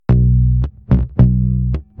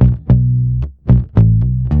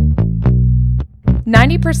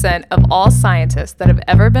90% of all scientists that have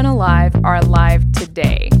ever been alive are alive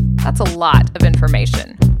today. That's a lot of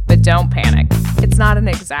information, but don't panic. It's not an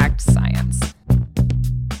exact science.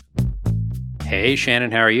 Hey,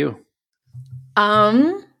 Shannon, how are you?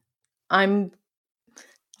 I'm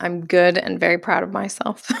good and very proud of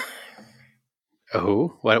myself.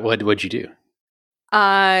 Oh, what'd you do?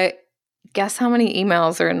 Guess how many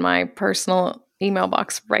emails are in my personal email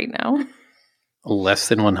box right now? Less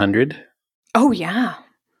than 100? Oh, yeah.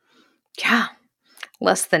 Yeah.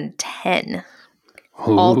 Less than 10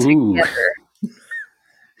 Ooh. altogether.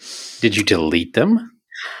 Did you delete them?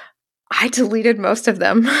 I deleted most of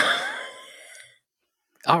them.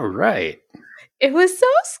 All right. It was so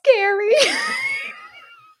scary.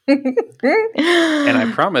 And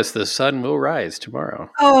I promise the sun will rise tomorrow.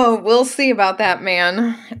 Oh, we'll see about that,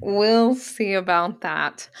 man. We'll see about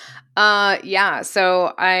that. Yeah,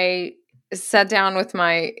 so I sat down with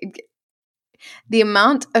the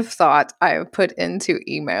amount of thought I have put into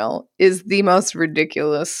email is the most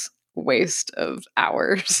ridiculous waste of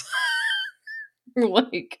hours.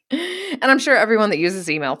 And I'm sure everyone that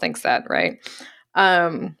uses email thinks that, right?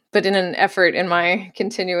 But in an effort in my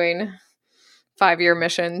continuing 5-year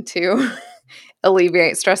mission to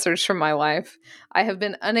alleviate stressors from my life, I have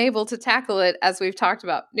been unable to tackle it, as we've talked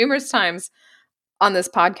about numerous times on this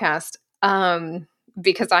podcast,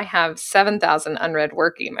 because I have 7,000 unread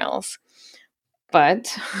work emails.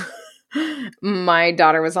 But my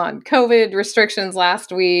daughter was on COVID restrictions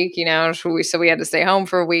last week, so we had to stay home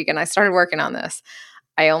for a week, and I started working on this.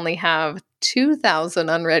 I only have 2,000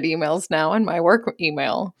 unread emails now in my work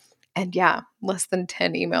email. And yeah, less than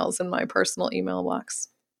 10 emails in my personal email box.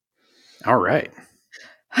 All right.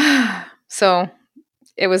 So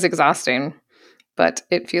it was exhausting, but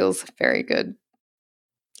it feels very good.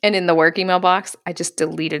 And in the work email box, I just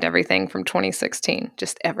deleted everything from 2016.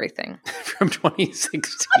 Just everything. From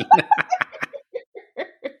 2016.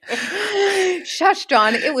 Shush,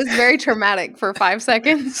 John. It was very traumatic for 5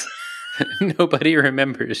 seconds. Nobody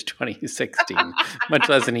remembers 2016, much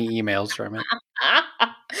less any emails from it.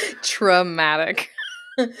 Traumatic.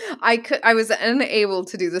 I was unable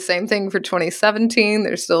to do the same thing for 2017.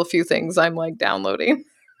 There's still a few things I'm downloading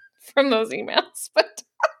from those emails, but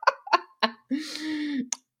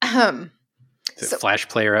Is it Flash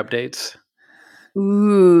Player updates?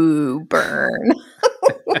 Ooh, burn.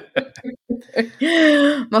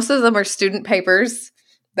 Most of them are student papers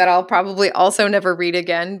that I'll probably also never read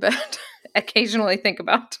again, but occasionally think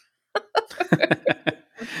about. Put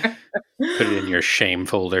it in your shame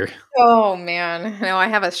folder. Oh man, no, I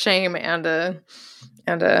have a shame and a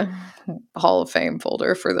Hall of Fame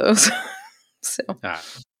folder for those. So,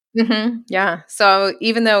 yeah. So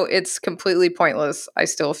even though it's completely pointless, I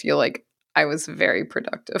still feel like I was very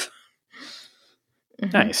productive.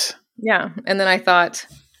 Nice. Yeah, and then I thought,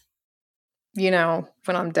 when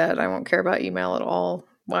I'm dead, I won't care about email at all.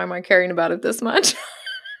 Why am I caring about it this much?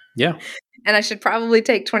 Yeah. And I should probably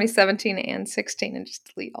take 2017 and 16 and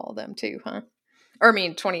just delete all of them too, huh? Or I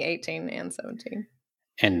mean 2018 and 17.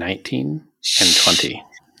 And 19 and 20.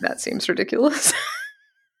 That seems ridiculous.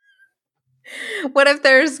 What if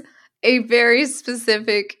there's a very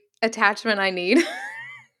specific attachment I need?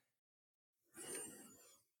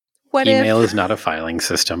 Email is not a filing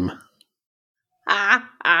system.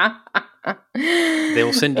 They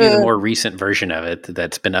will send you the more recent version of it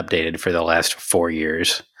that's been updated for the last 4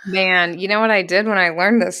 years. Man, you know what I did when I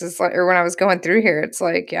learned this or when I was going through here? It's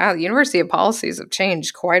the University of Policies have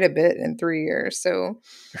changed quite a bit in 3 years. So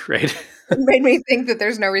right. It made me think that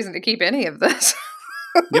there's no reason to keep any of this.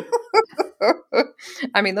 Yep.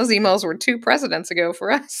 I mean, those emails were 2 presidents ago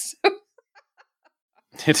for us.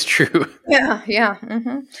 It's true. Yeah.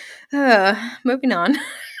 Mm-hmm. Moving on.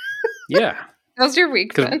 Yeah. How's your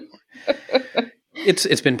week been?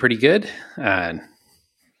 It's been pretty good.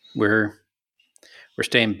 We're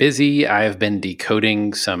staying busy. I've been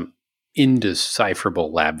decoding some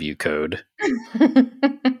indecipherable LabVIEW code.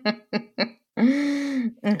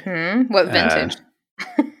 What vintage?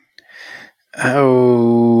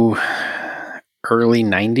 Early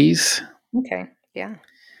 90s. Okay. Yeah.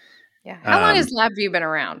 How long has LabVIEW been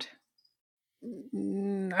around?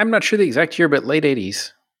 I'm not sure the exact year, but late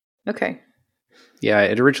 80s. Okay. Yeah,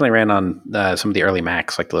 it originally ran on some of the early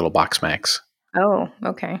Macs, like the little box Macs. Oh,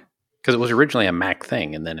 okay. Because it was originally a Mac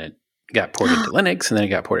thing, and then it got ported to Linux, and then it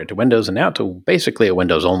got ported to Windows, and now to basically a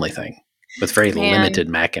Windows-only thing with very limited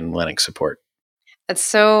Mac and Linux support.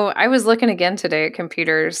 So I was looking again today at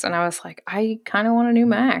computers, and I was like, I kind of want a new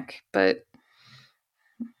Mac, but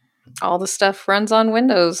all the stuff runs on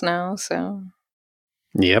Windows now, so.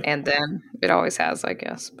 Yep. And then it always has, I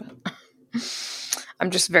guess. But I'm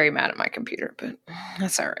just very mad at my computer, but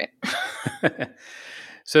that's all right.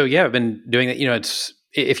 So yeah, I've been doing that. It's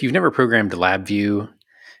if you've never programmed LabVIEW,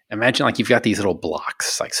 imagine like you've got these little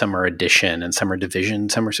blocks, like some are addition and some are division,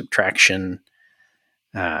 some are subtraction,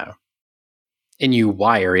 and you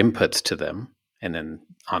wire inputs to them, and then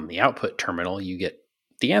on the output terminal you get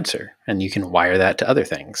the answer, and you can wire that to other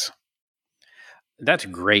things. That's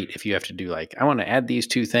great if you have to do like, I want to add these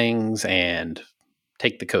two things and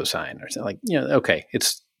take the cosine or something okay,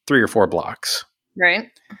 it's 3 or 4 blocks. Right.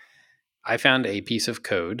 I found a piece of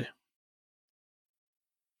code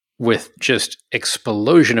with just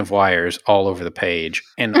explosion of wires all over the page.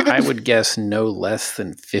 And I would guess no less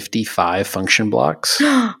than 55 function blocks.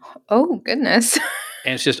 Oh, goodness.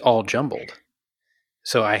 And it's just all jumbled.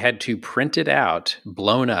 So I had to print it out,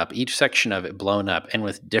 blown up, each section of it blown up, and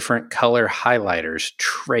with different color highlighters,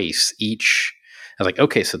 trace each. I was like,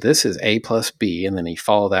 okay, so this is A plus B, and then you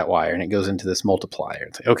follow that wire, and it goes into this multiplier.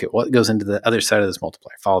 It's like, okay, what goes into the other side of this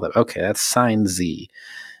multiplier? Follow that. Okay, that's sine Z.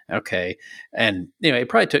 Okay. And anyway, it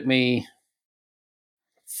probably took me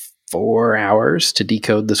 4 hours to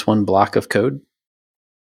decode this one block of code.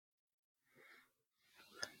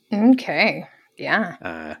 Okay.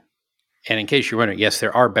 Yeah. And in case you're wondering, yes,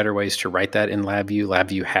 there are better ways to write that in LabVIEW.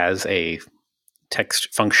 LabVIEW has a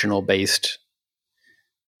text functional based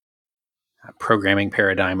programming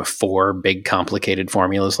paradigm for big complicated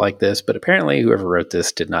formulas like this, but apparently whoever wrote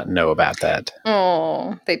this did not know about that.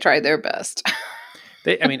 Oh, they tried their best.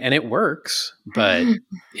 And it works, but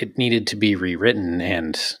it needed to be rewritten.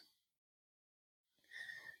 And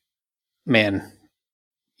man,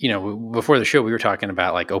 before the show, we were talking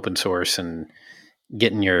about like open source and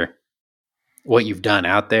getting what you've done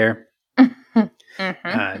out there.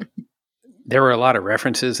 Mm-hmm. There were a lot of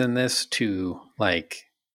references in this to like,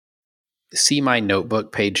 see my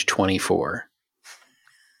notebook, page 24.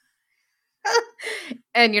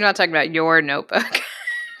 And you're not talking about your notebook.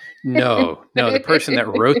 No, the person that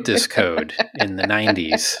wrote this code in the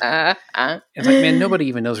 90s. It's like, man, nobody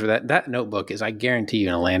even knows where that notebook is. I guarantee you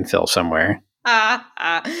in a landfill somewhere.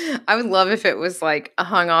 I would love if it was like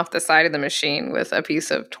hung off the side of the machine with a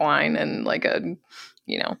piece of twine and like a,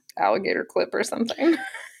 alligator clip or something.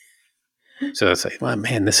 So it's like, well,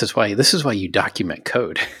 man, this is why you document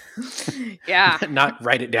code. Yeah. Not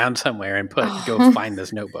write it down somewhere and go find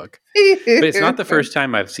this notebook. But it's not the first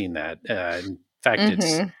time I've seen that. In fact,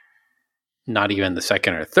 It's not even the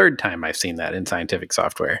second or third time I've seen that in scientific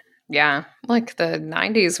software. Yeah. Like the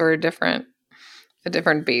 90s were a different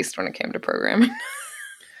beast when it came to programming.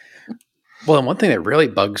 Well, and one thing that really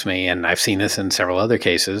bugs me, and I've seen this in several other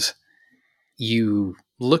cases, you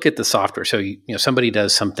look at the software. So, somebody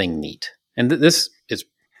does something neat. And this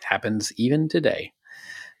happens even today.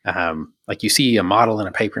 Like you see a model in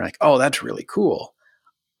a paper and like, oh, that's really cool.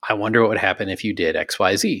 I wonder what would happen if you did X,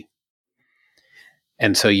 Y, Z.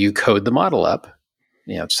 And so you code the model up,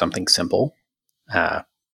 it's something simple.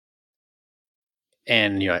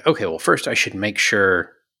 And you're like, okay, well, first I should make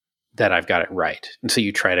sure that I've got it right. And so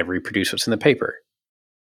you try to reproduce what's in the paper.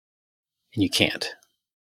 And you can't.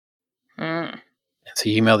 And so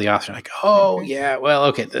you email the author like, oh, yeah, well,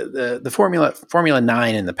 okay, the formula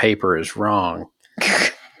 9 in the paper is wrong.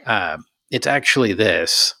 It's actually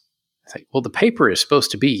this. It's like, well, the paper is supposed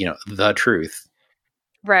to be, the truth.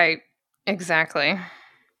 Right. Exactly.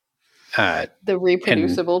 The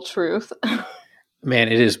reproducible truth. Man,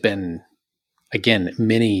 it has been, again,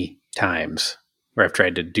 many times where I've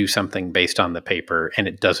tried to do something based on the paper and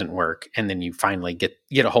it doesn't work. And then you finally get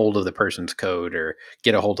a hold of the person's code or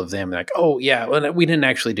get a hold of them. Like, oh, yeah, well, we didn't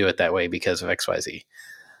actually do it that way because of XYZ.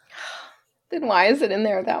 Then why is it in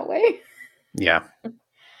there that way? Yeah.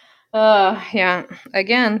 Yeah.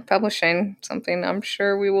 Again, publishing, something I'm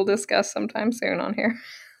sure we will discuss sometime soon on here.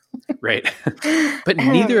 Right. But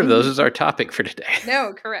neither of those is our topic for today.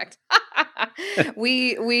 No, correct.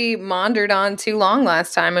 We maundered on too long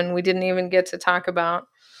last time and we didn't even get to talk about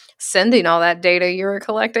sending all that data you were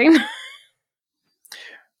collecting.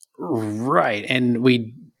 Right. And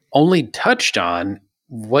we only touched on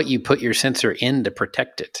what you put your sensor in to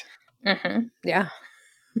protect it. Mm-hmm. Yeah.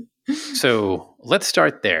 So let's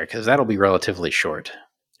start there because that'll be relatively short.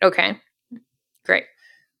 Okay. Great.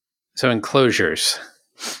 So enclosures.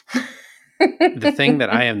 The thing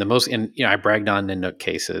that I am the most I bragged on Nanook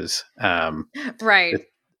cases. Right.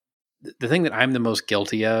 The thing that I'm the most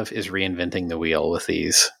guilty of is reinventing the wheel with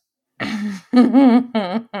these. I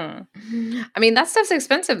mean, that stuff's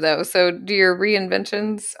expensive though. So do your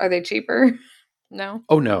reinventions, are they cheaper? No.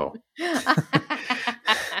 Oh no.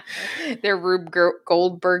 They're Rube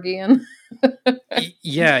Goldbergian.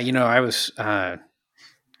 Yeah, I was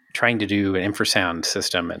trying to do an infrasound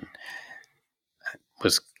system and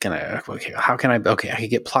was gonna, okay, how can I could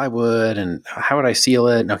get plywood, and how would I seal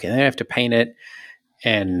it? And okay, then I have to paint it.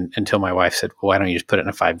 And until my wife said, well, why don't you just put it in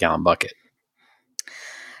a 5-gallon bucket?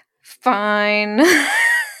 Fine.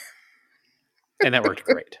 And that worked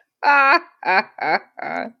great.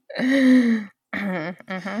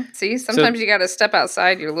 See, sometimes you got to step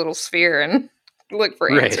outside your little sphere and look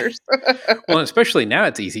for answers. Well, especially now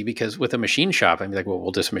it's easy because with a machine shop, I'm like, well,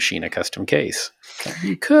 we'll just machine a custom case.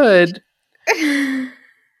 You could,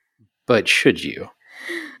 but should you?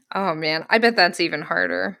 Oh man, I bet that's even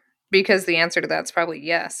harder because the answer to that's probably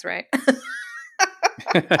yes, right?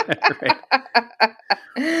 Right.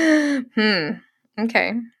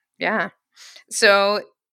 Okay. Yeah. So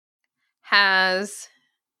has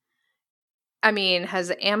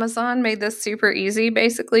Amazon made this super easy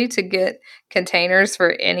basically to get containers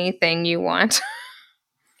for anything you want?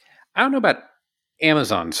 I don't know about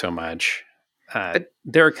Amazon so much.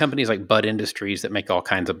 There are companies like Bud Industries that make all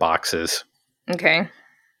kinds of boxes. Okay.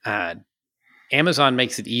 Amazon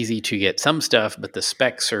makes it easy to get some stuff, but the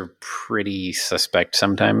specs are pretty suspect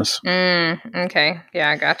sometimes. Okay. Yeah,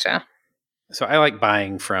 I gotcha. So I like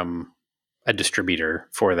buying from a distributor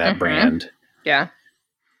for that brand. Yeah.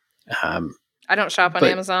 I don't shop on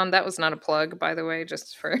Amazon. That was not a plug, by the way,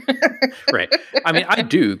 just for... Right. I mean, I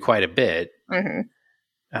do quite a bit.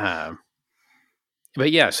 But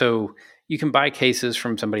yeah, so you can buy cases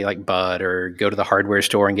from somebody like Bud, or go to the hardware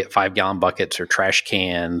store and get 5-gallon buckets or trash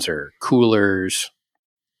cans or coolers.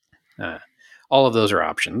 All of those are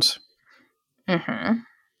options.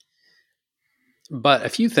 But a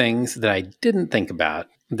few things that I didn't think about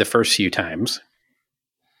the first few times,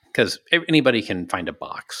 because anybody can find a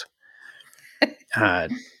box.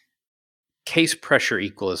 Case pressure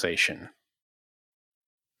equalization.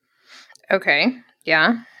 Okay.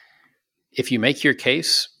 Yeah. If you make your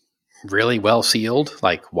case really well sealed,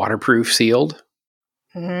 like waterproof sealed,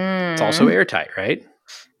 it's also airtight, right?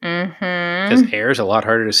 Because air is a lot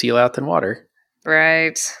harder to seal out than water.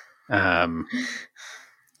 Right. Or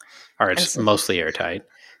it's mostly airtight.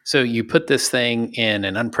 So you put this thing in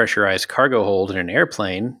an unpressurized cargo hold in an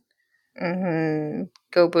airplane.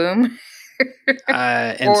 Go boom.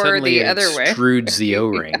 And or suddenly the other extrudes the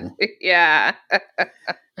O-ring. Yeah.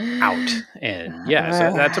 Out. And yeah,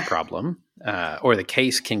 so that's a problem. Or the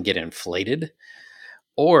case can get inflated.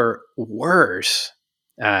 Or worse,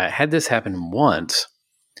 had this happen once,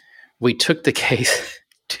 we took the case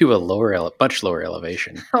to a much lower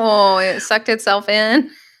elevation. Oh, it sucked itself in.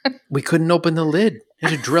 We couldn't open the lid. We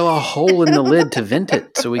had to drill a hole in the lid to vent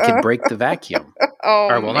it so we could break the vacuum. Oh,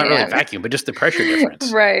 or, well, man. Not really vacuum, but just the pressure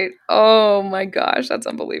difference. Right. Oh my gosh, that's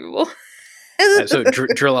unbelievable. So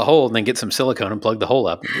drill a hole and then get some silicone and plug the hole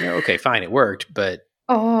up. Okay, fine, it worked, but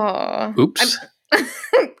oops.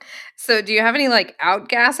 So do you have any like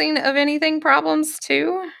outgassing of anything problems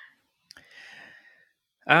too?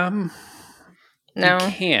 No. You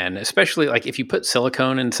can, especially like if you put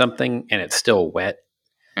silicone in something and it's still wet,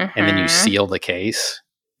 and then you seal the case.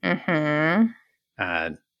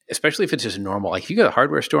 Especially if it's just normal. Like if you go to the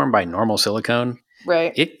hardware store and buy normal silicone,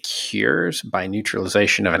 right, it cures by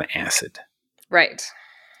neutralization of an acid. Right.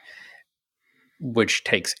 Which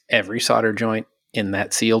takes every solder joint in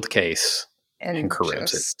that sealed case and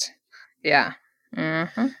corrodes it. Yeah.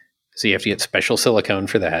 So you have to get special silicone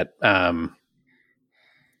for that.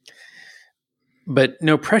 But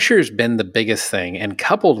no, pressure's been the biggest thing. And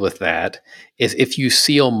coupled with that is if you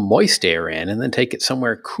seal moist air in and then take it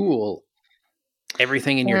somewhere cool,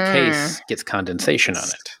 everything in your case gets condensation on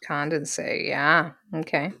it. Condensate, yeah.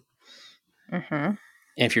 Okay. And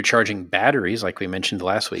if you're charging batteries, like we mentioned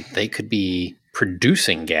last week, they could be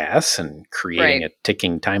producing gas and creating a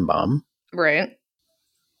ticking time bomb. Right.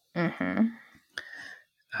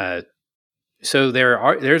 So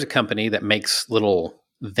there's a company that makes little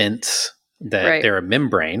vents that they're a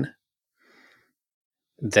membrane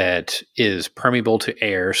that is permeable to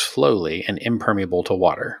air slowly and impermeable to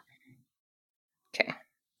water. Okay.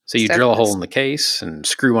 So you drill a hole in the case and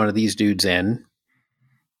screw one of these dudes in,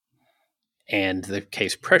 and the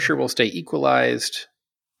case pressure will stay equalized,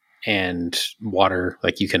 and water,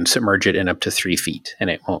 like you can submerge it in up to 3 feet and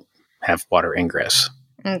it won't have water ingress.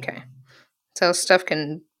 Okay. So stuff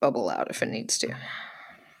can bubble out if it needs to.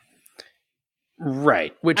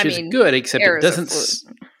 Right, which is good, except it doesn't.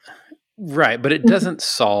 Right, but it doesn't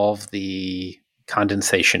solve the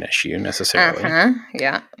condensation issue necessarily.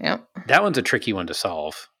 Yeah. That one's a tricky one to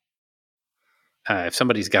solve. If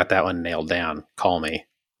somebody's got that one nailed down, call me.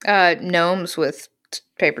 Gnomes with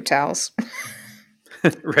paper towels.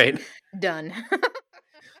 Right. Done.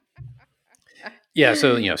 Yeah,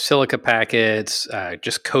 so silica packets,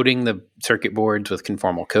 just coating the circuit boards with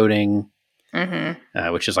conformal coating.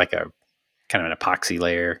 which is like a kind of an epoxy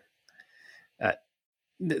layer.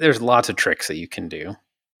 There's lots of tricks that you can do.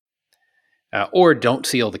 Or don't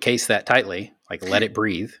seal the case that tightly, like let it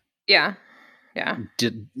breathe. Yeah.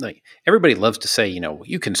 Like everybody loves to say,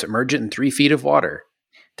 you can submerge it in 3 feet of water.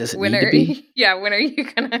 Does it need to be? Yeah, when are you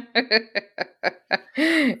gonna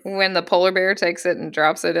when the polar bear takes it and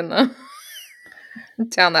drops it in the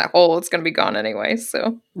down that hole, it's gonna be gone anyway.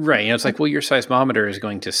 So right. It's like, well, your seismometer is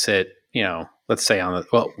going to sit, let's say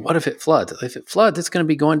what if it floods? If it floods, it's going to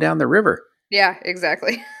be going down the river. Yeah,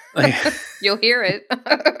 exactly. Like, you'll hear it.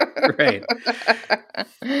 Right.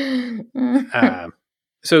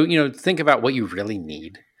 So, think about what you really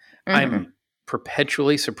need. I'm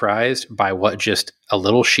perpetually surprised by what just a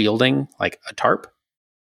little shielding, like a tarp,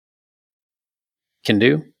 can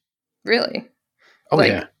do. Really? Oh,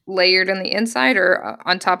 yeah. Layered in the inside or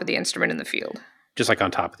on top of the instrument in the field? Just like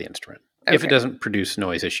on top of the instrument. Okay. If it doesn't produce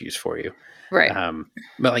noise issues for you. Right.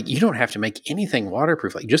 But you don't have to make anything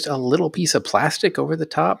waterproof. Like just a little piece of plastic over the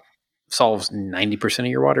top solves 90% of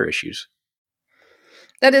your water issues.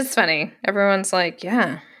 That is funny. Everyone's like,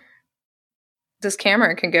 yeah, this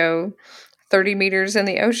camera can go 30 meters in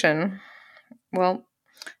the ocean. Well,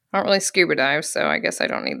 I don't really scuba dive, so I guess I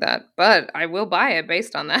don't need that. But I will buy it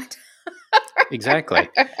based on that. Exactly.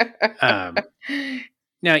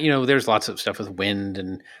 Now, there's lots of stuff with wind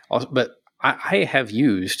and all, but I have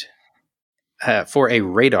used for a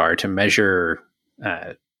radar to measure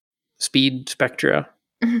speed spectra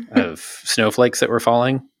of snowflakes that were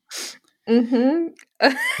falling. Mm-hmm.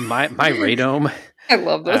 My radome. I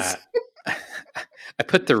love this. I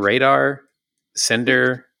put the radar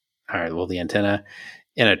sender, the antenna,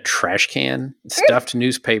 in a trash can, stuffed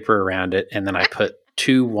newspaper around it, and then I put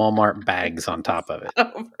 2 Walmart bags on top of it.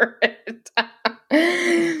 Over it.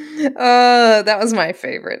 That was my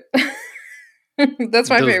favorite. That's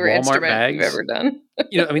my favorite Walmart instrument bags, you've ever done.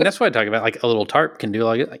 That's what I talk about. Like a little tarp can do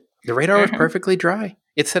like the radar was perfectly dry.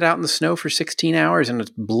 It sat out in the snow for 16 hours in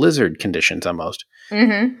blizzard conditions almost.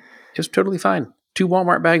 It was totally fine. 2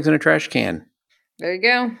 Walmart bags in a trash can. There you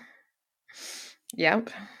go. Yep.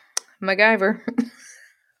 MacGyver.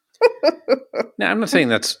 Now, I'm not saying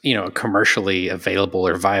that's, a commercially available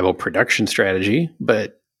or viable production strategy,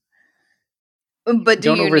 but don't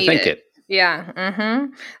overthink it. Yeah.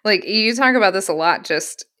 Mm-hmm. Like you talk about this a lot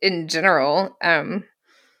just in general.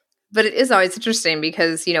 But it is always interesting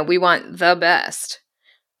because, we want the best,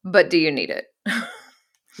 but do you need it?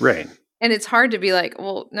 Right. And it's hard to be like,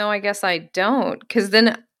 well, no, I guess I don't. Because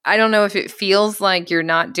then I don't know if it feels like you're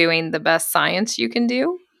not doing the best science you can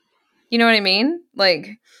do. You know what I mean? Like,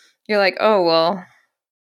 you're like, oh, well,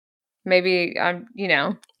 maybe I'm,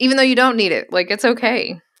 even though you don't need it, like, it's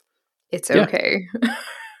okay. It's okay.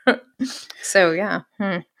 So, yeah.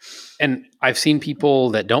 And I've seen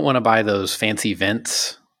people that don't want to buy those fancy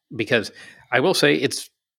vents because I will say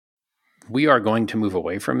we are going to move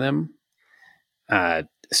away from them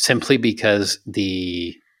simply because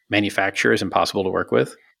the manufacturer is impossible to work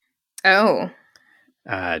with. Oh.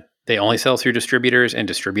 They only sell through distributors, and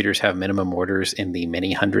distributors have minimum orders in the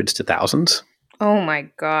many hundreds to thousands. Oh my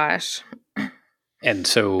gosh. And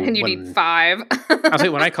so and you need 5. I'll say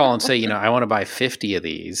when I call and say, I want to buy 50 of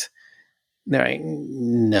these, they're like,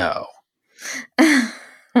 no.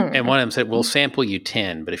 And one of them said, we'll sample you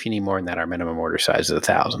 10, but if you need more than that, our minimum order size is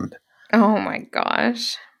 1,000. Oh my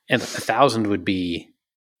gosh. And 1,000 would be,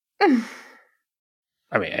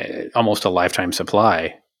 almost a lifetime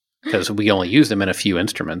supply because we only use them in a few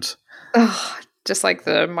instruments. Oh, just like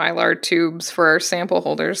the Mylar tubes for our sample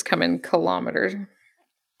holders come in kilometers.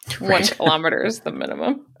 Right. 1 kilometer is the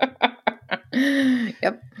minimum.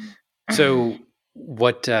 Yep. So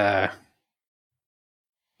what I've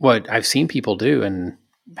seen people do and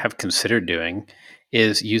have considered doing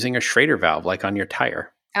is using a Schrader valve like on your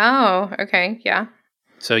tire. Oh, okay. Yeah.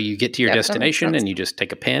 So you get to your destination and you just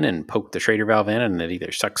take a pin and poke the Schrader valve in, and it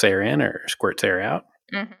either sucks air in or squirts air out.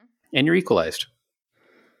 Mm-hmm. And you're equalized.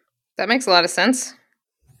 That makes a lot of sense.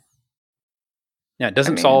 Now, it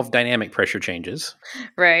doesn't solve dynamic pressure changes.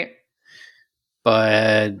 Right.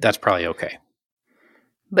 But that's probably okay.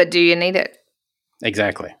 But do you need it?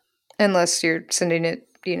 Exactly. Unless you're sending it,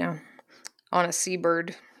 on a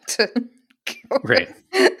seabird to go right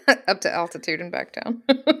up to altitude and back down.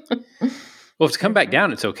 Well, if to come back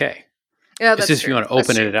down, it's okay. Yeah, that's it's just true. If you want to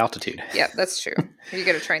open it at altitude. Yeah, that's true. You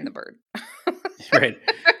got to train the bird. Right.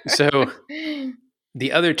 So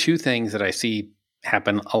the other 2 things that I see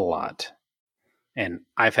happen a lot, and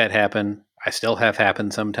I've had happen, I still have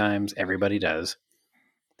happen sometimes, everybody does.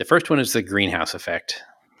 The first one is the greenhouse effect.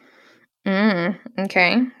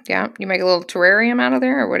 Okay. Yeah. You make a little terrarium out of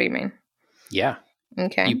there, or what do you mean? Yeah.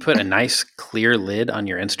 Okay. You put a nice clear lid on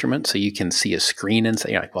your instrument so you can see a screen and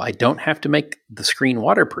say, like, well, I don't have to make the screen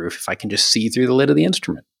waterproof if I can just see through the lid of the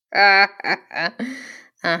instrument. Uh-huh.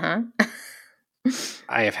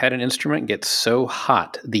 I have had an instrument get so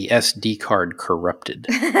hot the SD card corrupted.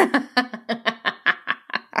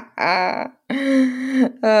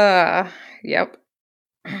 Yep.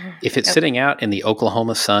 If it's sitting out in the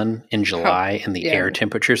Oklahoma sun in July and the air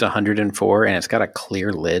temperature is 104 and it's got a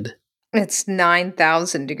clear lid. It's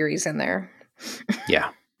 9,000 degrees in there. Yeah.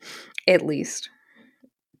 At least.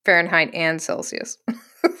 Fahrenheit and Celsius.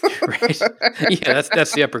 Right. Yeah,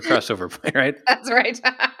 that's the upper crossover point, right? That's right.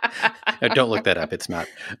 No, don't look that up. It's not.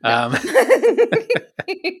 No.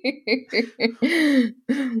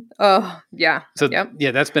 Oh, yeah. So,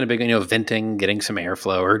 yeah, that's been a big, venting, getting some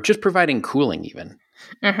airflow, or just providing cooling even.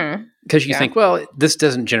 Because you think, well, this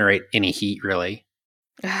doesn't generate any heat really.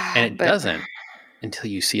 And it doesn't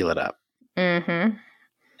until you seal it up. And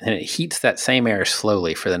it heats that same air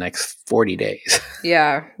slowly for the next 40 days.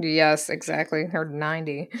 Yeah. Yes, exactly. Or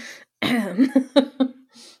 90.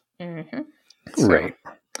 Right.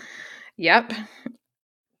 Yep.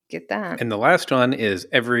 Get that. And the last one is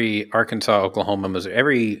every Arkansas, Oklahoma, Missouri,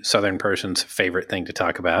 every Southern person's favorite thing to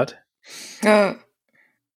talk about.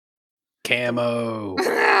 Camo.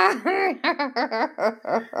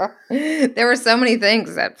 There were so many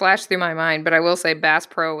things that flashed through my mind, but I will say Bass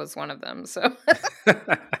Pro was one of them. So,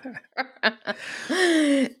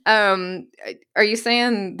 are you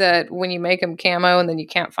saying that when you make them camo and then you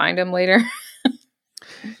can't find them later?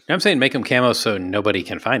 I'm saying make them camo so nobody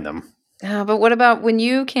can find them. But what about when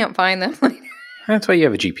you can't find them later? That's why you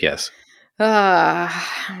have a GPS.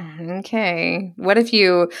 Okay. What if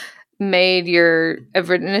you made your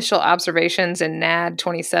initial observations in NAD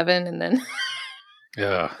 27 and then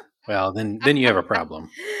well, then you have a problem.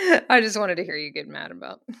 I just wanted to hear you get mad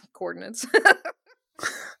about coordinates.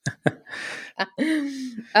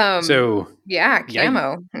 So yeah,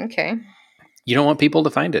 camo. Okay. You don't want people to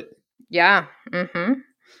find it. Yeah.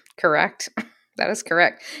 Correct. That is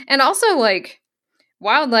correct. And also, like,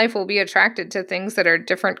 wildlife will be attracted to things that are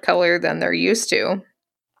different color than they're used to.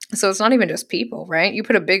 So it's not even just people, right? You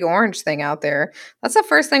put a big orange thing out there. That's the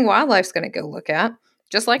first thing wildlife's going to go look at.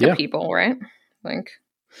 Just like a people, right? Like,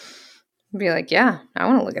 be like, yeah, I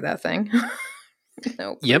want to look at that thing.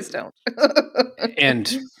 No, please don't.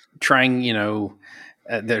 And trying,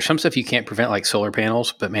 there's some stuff you can't prevent, like solar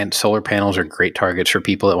panels. But man, solar panels are great targets for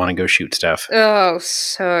people that want to go shoot stuff. Oh,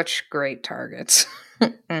 such great targets.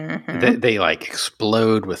 They like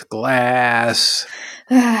explode with glass.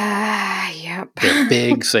 Yep. They're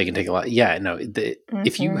big, so they can take a lot. Yeah, no.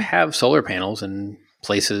 If you have solar panels in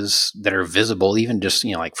places that are visible, even just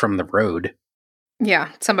like from the road,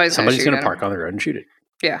 somebody's going to park on the road and shoot it.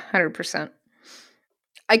 Yeah, 100%.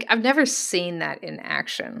 I've never seen that in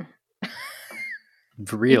action.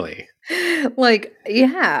 Really?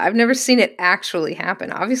 I've never seen it actually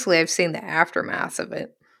happen. Obviously, I've seen the aftermath of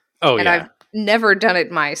it. Oh, and I've never done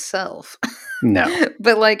it myself. No.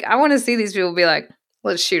 But I want to see these people be like,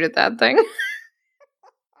 let's shoot at that thing.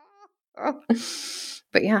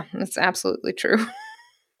 But yeah, that's absolutely true.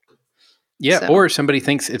 Yeah, or somebody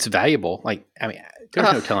thinks it's valuable.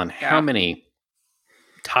 There's no telling how many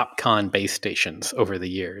TopCon base stations over the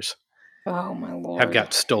years my Lord have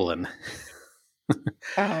got stolen.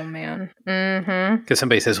 Oh, man. Because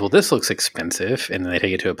somebody says, well, this looks expensive. And then they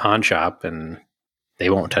take it to a pawn shop and they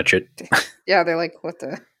won't touch it. Yeah, they're like, what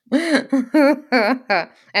the?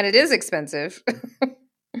 And it is expensive.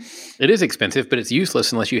 It is expensive, but it's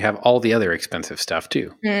useless unless you have all the other expensive stuff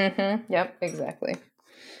too. Yep, exactly.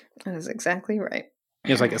 That is exactly right.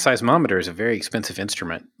 It's like a seismometer is a very expensive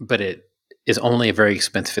instrument, but it is only a very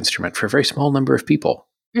expensive instrument for a very small number of people.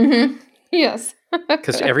 Yes.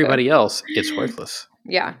 Because to everybody else, it's worthless.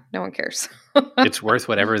 Yeah, no one cares. It's worth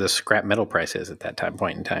whatever the scrap metal price is at that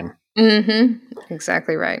point in time.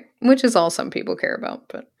 Exactly right. Which is all some people care about,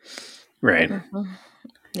 but right.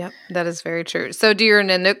 Yep, that is very true. So do your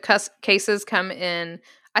Nanook cases come in?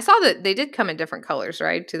 I saw that they did come in different colors,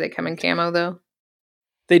 right? Do they come in camo though?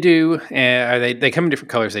 They do. They come in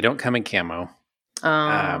different colors. They don't come in camo.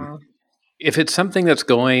 If it's something that's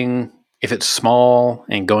if it's small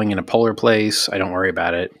and going in a polar place, I don't worry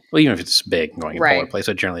about it. Well, even if it's big and going in a polar place,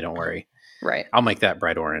 I generally don't worry. Right. I'll make that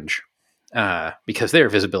bright orange because their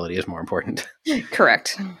visibility is more important.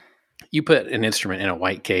 Correct. You put an instrument in a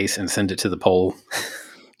white case and send it to the pole.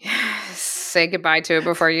 Say goodbye to it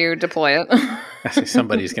before you deploy it.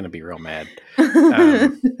 Somebody's going to be real mad.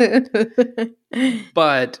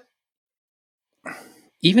 But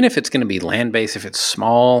even if it's going to be land-based, if it's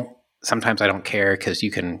small, sometimes I don't care because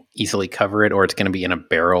you can easily cover it, or it's going to be in a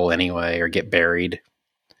barrel anyway or get buried.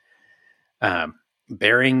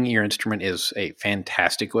 Burying your instrument is a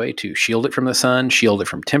fantastic way to shield it from the sun, shield it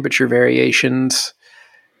from temperature variations,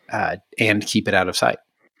 and keep it out of sight.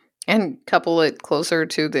 And couple it closer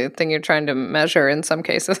to the thing you're trying to measure in some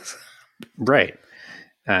cases. Right.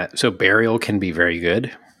 So burial can be very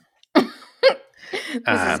good.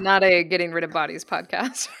 This is not a getting rid of bodies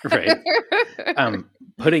podcast. Right.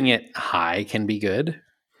 Putting it high can be good.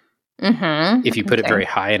 Mm-hmm. If you put it very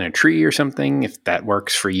high in a tree or something, if that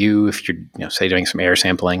works for you, if you're, say doing some air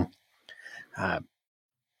sampling,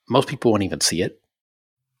 most people won't even see it.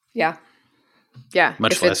 Yeah. Yeah.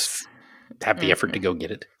 Much less have the effort to go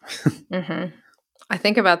get it. Mm-hmm. I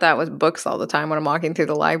think about that with books all the time when I'm walking through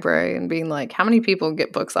the library and being like, how many people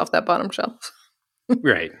get books off that bottom shelf?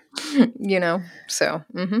 Right. So,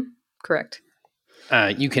 correct.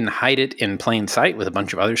 You can hide it in plain sight with a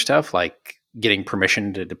bunch of other stuff, like getting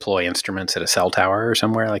permission to deploy instruments at a cell tower or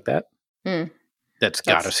somewhere like that. That's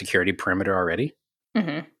got a security perimeter already.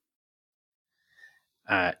 Mm-hmm.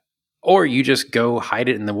 Or you just go hide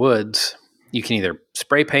it in the woods. You can either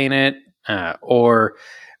spray paint it, or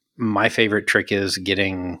my favorite trick is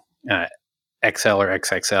getting XL or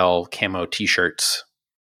XXL camo t-shirts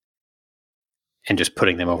and just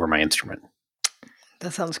putting them over my instrument.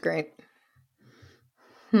 That sounds great.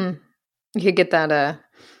 You could get that,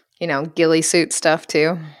 ghillie suit stuff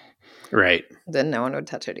too. Right. Then no one would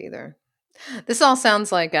touch it either. This all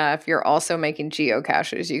sounds like if you're also making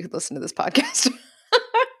geocaches, you could listen to this podcast.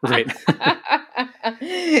 Right.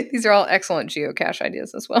 These are all excellent geocache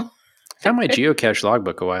ideas as well. I found my geocache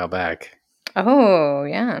logbook a while back. Oh,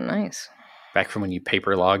 yeah, nice. Back from when you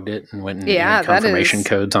paper logged it and went and entered confirmation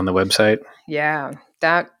codes on the website. Yeah,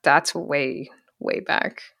 that's way, way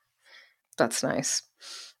back. That's nice.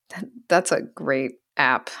 That's a great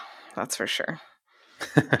app. That's for sure.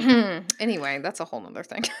 Anyway, that's a whole nother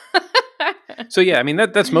thing. So yeah, I mean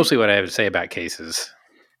that's mostly what I have to say about cases.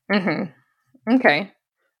 Mm-hmm. Okay,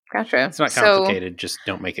 gotcha. It's not complicated. Just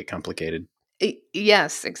don't make it complicated.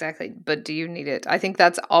 Yes, exactly. But do you need it? I think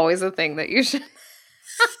that's always a thing that you should,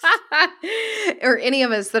 or any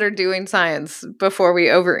of us that are doing science, before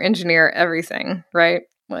we over-engineer everything, right?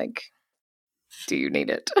 Like, do you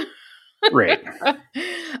need it? Right.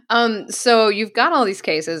 So you've got all these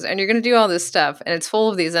cases and you're going to do all this stuff and it's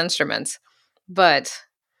full of these instruments, but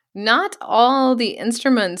not all the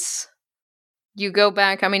instruments you go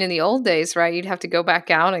back. I mean, in the old days, right, you'd have to go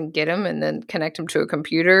back out and get them and then connect them to a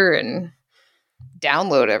computer and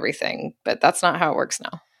download everything, but that's not how it works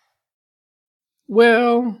now.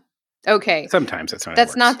 Well, okay. Sometimes that's not.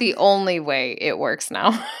 That's not the only way it works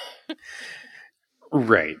now.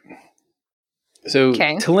 Right. So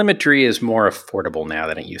telemetry is more affordable now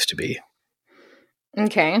than it used to be.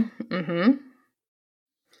 Okay. Mm-hmm.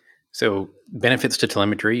 So benefits to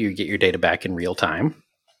telemetry, you get your data back in real time.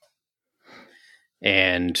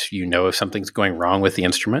 And you know if something's going wrong with the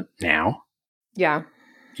instrument now. Yeah.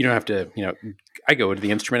 You don't have to, I go to the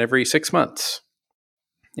instrument every 6 months.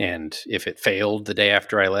 And if it failed the day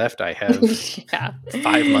after I left, I have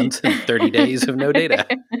 5 months and 30 days of no data.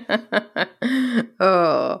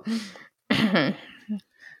 Oh.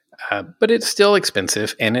 But it's still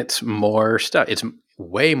expensive and it's more stuff. It's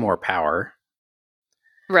way more power.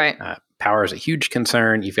 Right. Power is a huge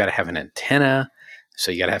concern. You've got to have an antenna.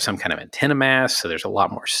 So you got to have some kind of antenna mass. So there's a lot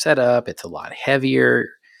more setup. It's a lot heavier.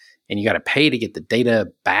 And you got to pay to get the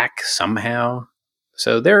data back somehow.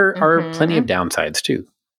 So there are plenty of downsides too.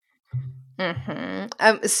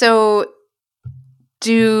 Mm-hmm. So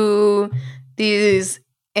do these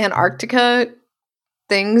Antarctica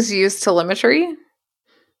things use telemetry?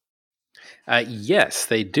 Yes,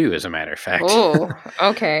 they do, as a matter of fact. Oh,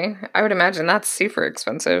 okay. I would imagine that's super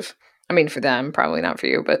expensive. I mean, for them, probably not for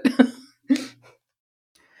you, but...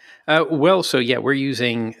 we're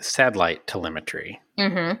using satellite telemetry.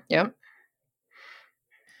 Mm-hmm. Yep.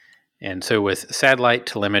 And so with satellite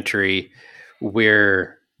telemetry,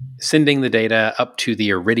 we're sending the data up to the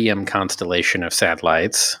Iridium constellation of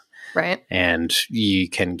satellites. Right. And you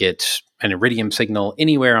can get an Iridium signal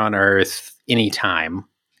anywhere on Earth, anytime,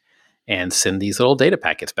 and send these little data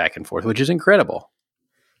packets back and forth, which is incredible.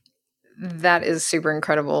 That is super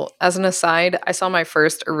incredible. As an aside, I saw my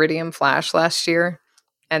first Iridium flash last year,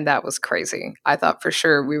 and that was crazy. I thought for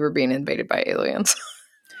sure we were being invaded by aliens.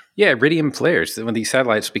 Yeah, Iridium flares. When these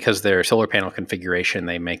satellites, because their solar panel configuration,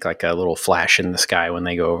 they make like a little flash in the sky when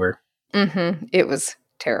they go over. Mm-hmm. It was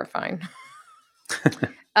terrifying.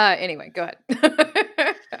 Anyway, go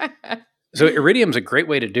ahead. So Iridium's a great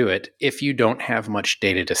way to do it if you don't have much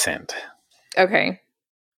data to send. Okay.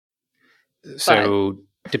 So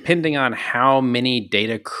depending on how many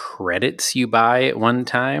data credits you buy at one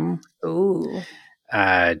time, Ooh.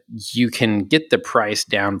 you can get the price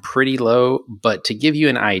down pretty low. But to give you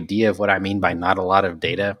an idea of what I mean by not a lot of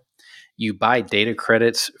data, you buy data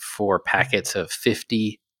credits for packets of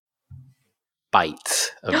 50 bytes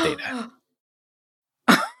of data.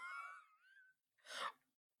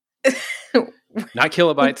 Not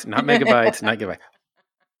kilobytes, not megabytes, not gigabytes.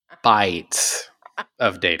 Bytes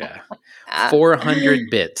of data. 400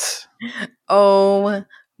 bits. Oh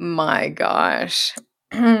my gosh.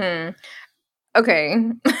 Okay.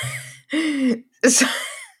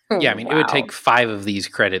 Yeah, I mean, it would take 5 of these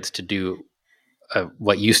credits to do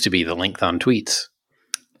what used to be the length on tweets.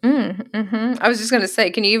 Mm-hmm. I was just going to say,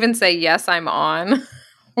 can you even say, yes, I'm on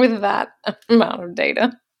with that amount of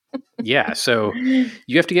data? Yeah, so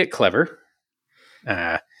you have to get clever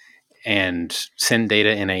and send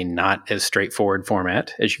data in a not as straightforward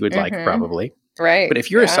format as you would like, probably. Right. But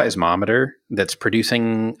if you're a seismometer that's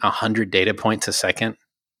producing 100 data points a second,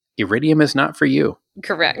 Iridium is not for you.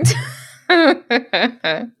 Correct.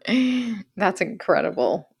 That's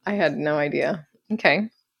incredible. I had no idea. Okay.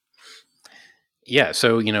 Yeah,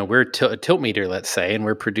 so, we're a tilt meter, let's say, and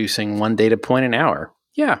we're producing 1 data point an hour.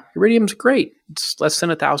 Yeah, Iridium's great. It's less than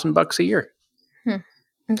 $1,000 a year.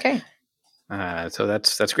 Okay. So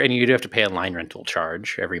that's great. And you do have to pay a line rental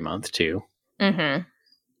charge every month too. Mm-hmm.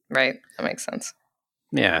 Right. That makes sense.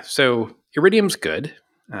 Yeah. So Iridium's good.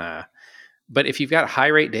 But if you've got high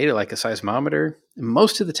rate data like a seismometer,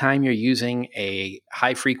 most of the time you're using a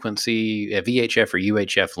high frequency a VHF or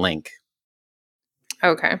UHF link.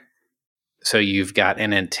 Okay. So you've got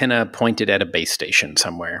an antenna pointed at a base station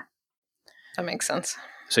somewhere. That makes sense.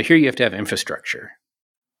 So here you have to have infrastructure.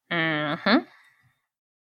 Mm-hmm.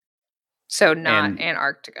 So not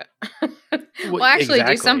Antarctica. Well, actually,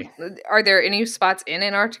 exactly. are there any spots in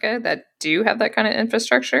Antarctica that do have that kind of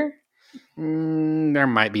infrastructure? There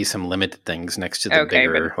might be some limited things next to the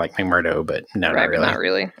bigger, like McMurdo, but no, right, not really. But not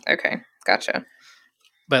really. Okay, gotcha.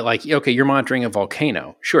 But okay, you're monitoring a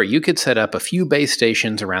volcano. Sure, you could set up a few base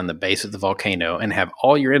stations around the base of the volcano and have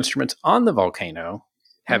all your instruments on the volcano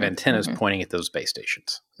have antennas pointing at those base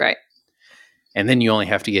stations. Right. And then you only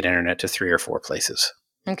have to get internet to 3 or 4 places.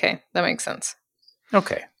 Okay, that makes sense.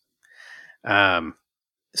 Okay.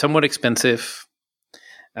 Somewhat expensive.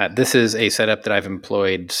 This is a setup that I've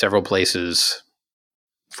employed several places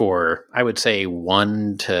for, I would say,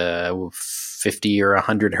 1 to 50 or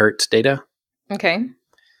 100 hertz data. Okay.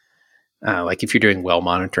 Like if you're doing well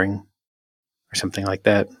monitoring or something like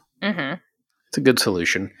that. Mm-hmm. It's a good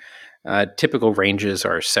solution. Typical ranges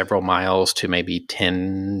are several miles to maybe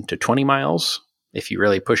 10 to 20 miles if you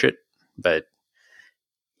really push it. But,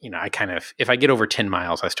 if I get over 10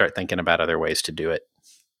 miles, I start thinking about other ways to do it.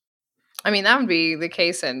 I mean, that would be the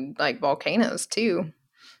case in like volcanoes too.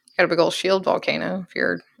 Got a big old shield volcano. If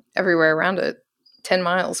you're everywhere around it, 10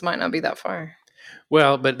 miles might not be that far.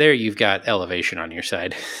 Well, but there you've got elevation on your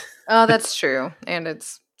side. Oh, that's true. And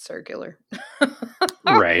it's circular.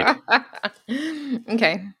 Right.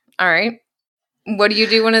 Okay. All right. What do you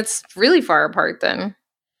do when it's really far apart then?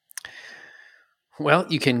 Well,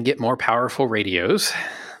 you can get more powerful radios.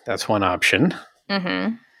 That's one option.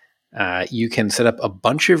 Mm-hmm. You can set up a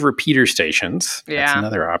bunch of repeater stations. Yeah. That's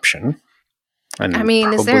another option. And probably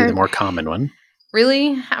is there the more common one.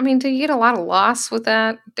 Really? I mean, do you get a lot of loss with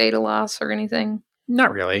that, data loss or anything?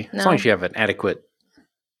 Not really. No. As long as you have an adequate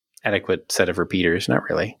set of repeaters, not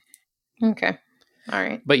really. Okay. All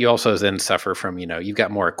right. But you also then suffer from, you've got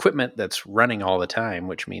more equipment that's running all the time,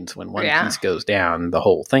 which means when one piece goes down, the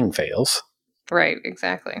whole thing fails. Right,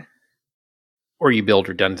 exactly. Or you build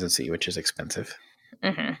redundancy, which is expensive.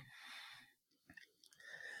 Mm-hmm.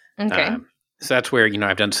 Okay. So that's where,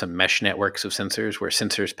 I've done some mesh networks of sensors where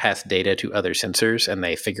sensors pass data to other sensors and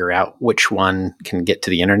they figure out which one can get to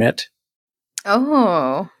the internet.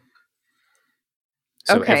 Oh.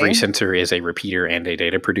 So every sensor is a repeater and a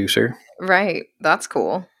data producer. Right. That's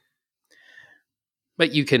cool.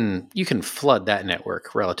 But you can flood that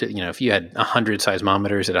network relative. If you had 100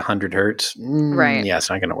 seismometers at 100 hertz, right? Yeah, it's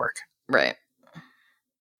not going to work. Right.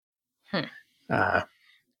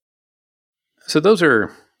 So those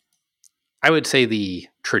are, I would say, the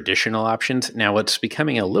traditional options. Now, what's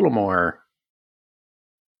becoming a little more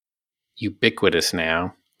ubiquitous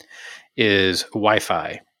now is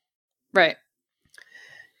Wi-Fi. Right.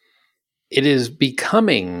 It is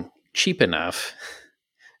becoming cheap enough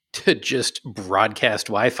to just broadcast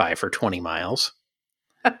Wi-Fi for 20 miles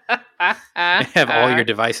and have all your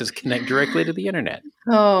devices connect directly to the internet.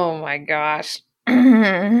 Oh my gosh.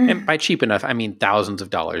 And by cheap enough, I mean thousands of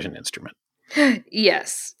dollars an instrument.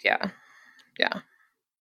 Yes. Yeah. Yeah.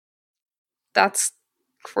 That's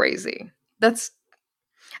crazy. That's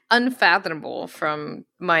unfathomable from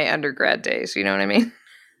my undergrad days. You know what I mean?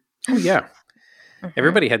 Oh, yeah. Mhm.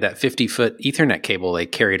 Everybody had that 50-foot Ethernet cable they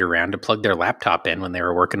carried around to plug their laptop in when they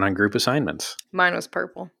were working on group assignments. Mine was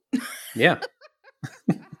purple. Yeah.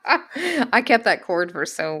 I kept that cord for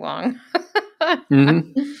so long.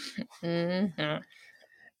 Mhm. Mhm.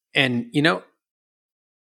 And,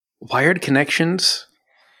 wired connections,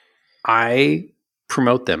 I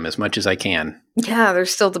promote them as much as I can. Yeah, they're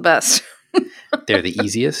still the best. They're the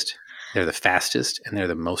easiest, they're the fastest, and they're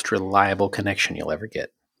the most reliable connection you'll ever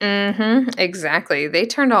get. Exactly. They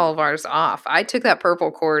turned all of ours off. I took that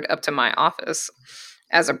purple cord up to my office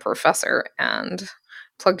as a professor and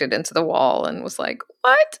plugged it into the wall and was like,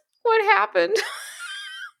 "What? What happened?"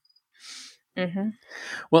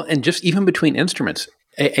 Well, and just even between instruments,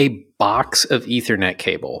 a box of Ethernet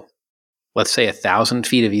cable, let's say 1,000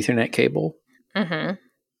 feet of Ethernet cable,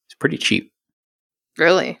 it's pretty cheap.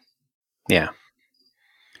 Really? Yeah.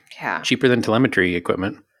 Yeah. Cheaper than telemetry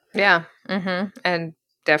equipment. Yeah. And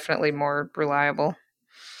definitely more reliable.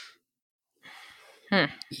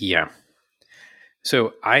 Yeah.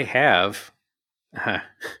 So I have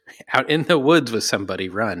out in the woods with somebody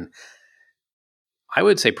run, I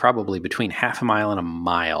would say probably between half a mile and a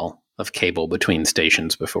mile of cable between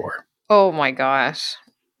stations before. Oh my gosh.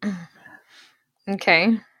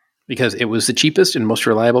 Okay. Because it was the cheapest and most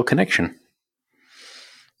reliable connection.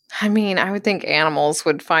 I mean, I would think animals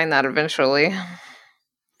would find that eventually.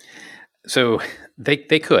 So they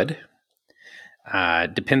could.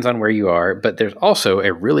 Depends on where you are, but there's also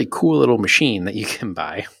a really cool little machine that you can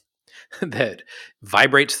buy that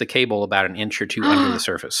vibrates the cable about an inch or two under the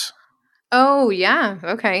surface. Oh, yeah.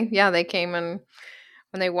 Okay. Yeah, they came and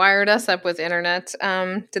when they wired us up with internet,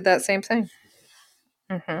 did that same thing.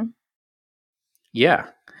 Yeah.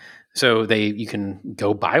 So you can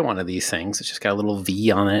go buy one of these things. It's just got a little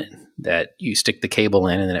V on it that you stick the cable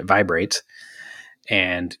in and then it vibrates.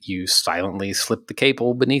 And you silently slip the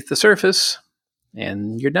cable beneath the surface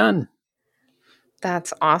and you're done.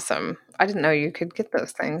 That's awesome. I didn't know you could get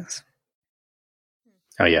those things.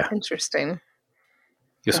 Oh, yeah. Interesting.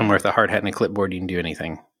 Go somewhere with a hard hat and a clipboard, you can do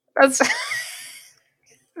anything. That's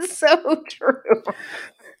so true.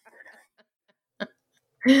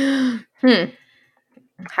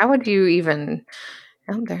 How would you even...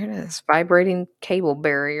 Oh, there it is. Vibrating cable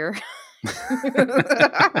barrier.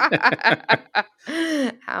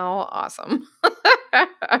 How awesome.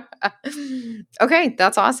 Okay,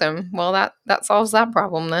 that's awesome. Well, that solves that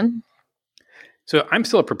problem then. So I'm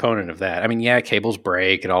still a proponent of that. I mean, yeah, cables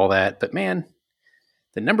break and all that, but man,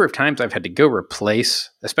 the number of times I've had to go replace,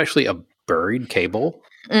 especially a buried cable,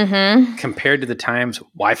 compared to the times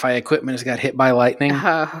Wi-Fi equipment has got hit by lightning.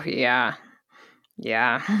 Oh, yeah.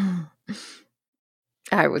 Yeah.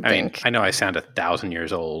 I would think. I know I sound 1,000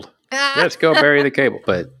 years old. Let's go bury the cable.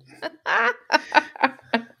 But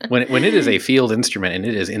when it is a field instrument and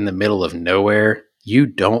it is in the middle of nowhere, you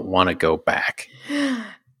don't want to go back.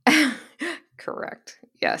 Correct.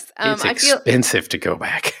 Yes. It's expensive to go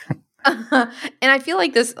back. And I feel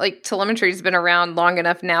like this telemetry has been around long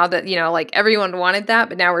enough now that, everyone wanted that,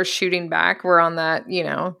 but now we're shooting back. We're on that,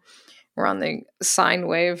 we're on the sine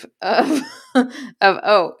wave of,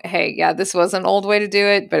 oh, hey, yeah, this was an old way to do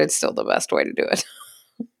it, but it's still the best way to do it.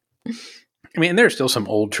 I mean, there's still some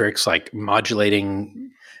old tricks like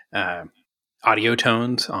modulating audio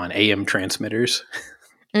tones on AM transmitters.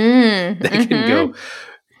 They can go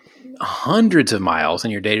hundreds of miles,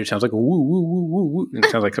 and your data sounds like woo, woo, woo, woo, woo. It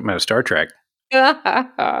sounds like something out of Star Trek.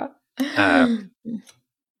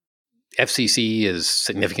 FCC has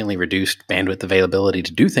significantly reduced bandwidth availability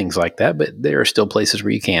to do things like that, but there are still places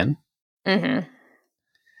where you can.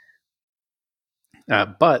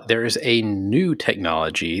 But there is a new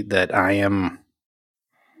technology that I'm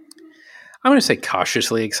going to say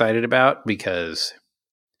cautiously excited about because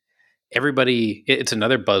it's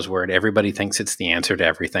another buzzword. Everybody thinks it's the answer to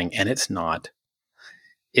everything, and it's not.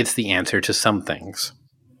 It's the answer to some things.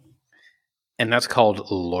 And that's called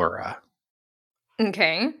LoRa.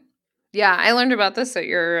 Okay. Yeah, I learned about this at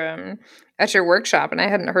your workshop, and I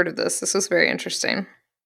hadn't heard of this. This was very interesting.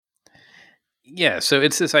 Yeah, so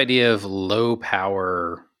it's this idea of low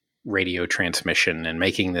power radio transmission and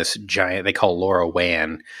making this giant, they call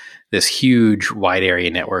LoRaWAN, this huge wide area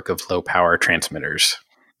network of low power transmitters.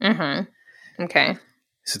 Okay.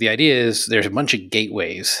 So the idea is there's a bunch of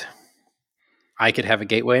gateways. I could have a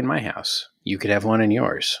gateway in my house. You could have one in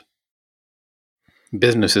yours.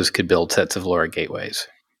 Businesses could build sets of LoRa gateways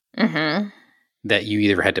that you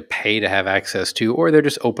either had to pay to have access to, or they're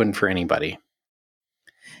just open for anybody.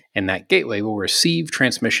 And that gateway will receive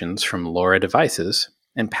transmissions from LoRa devices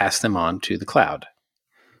and pass them on to the cloud.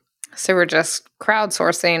 So we're just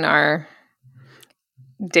crowdsourcing our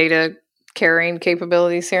data carrying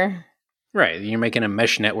capabilities here. Right. You're making a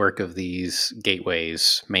mesh network of these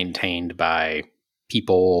gateways maintained by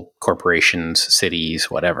people, corporations, cities,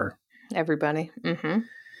 whatever. Everybody. Mm-hmm.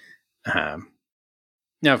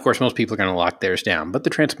 Now, of course, most people are going to lock theirs down, but the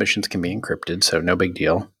transmissions can be encrypted, so no big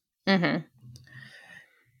deal. Mm-hmm.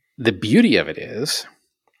 The beauty of it is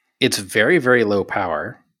it's very, very low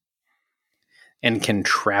power and can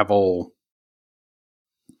travel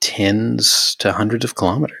tens to hundreds of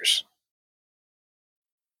kilometers.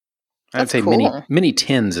 I'd say cool. many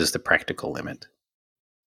tens is the practical limit.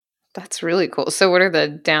 That's really cool. So what are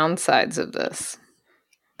the downsides of this?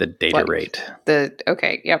 The data rate.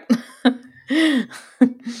 Okay, yep.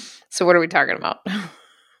 So what are we talking about?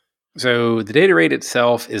 So the data rate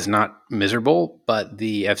itself is not miserable, but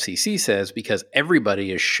the FCC says because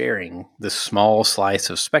everybody is sharing this small slice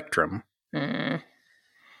of spectrum, that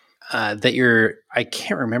I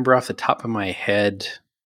can't remember off the top of my head.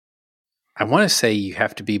 I want to say you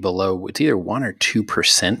have to be below, it's either 1 or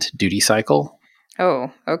 2% duty cycle.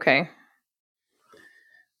 Oh, okay.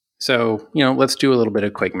 So, let's do a little bit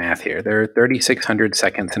of quick math here. There are 3,600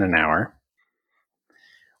 seconds in an hour.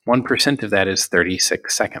 1% of that is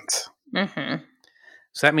 36 seconds. Mm-hmm.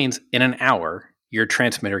 So that means in an hour, your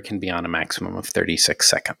transmitter can be on a maximum of 36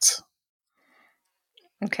 seconds.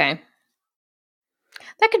 Okay.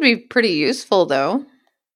 That could be pretty useful, though.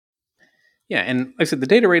 Yeah, and like I said, the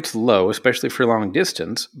data rate's low, especially for long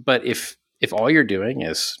distance. But if all you're doing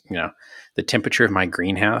is, the temperature of my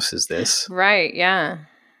greenhouse is this. Right, yeah.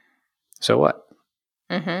 So what?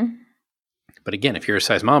 Mm-hmm. But again, if you're a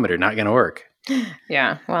seismometer, not going to work.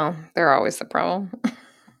 Yeah, well, they're always the problem.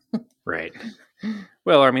 Right.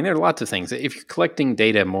 Well, I mean, there are lots of things. If you're collecting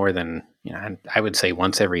data more than, I would say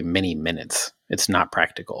once every many minutes, it's not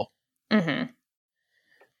practical. Mm-hmm.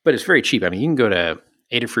 But it's very cheap. I mean, you can go to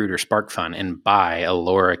Adafruit or SparkFun and buy a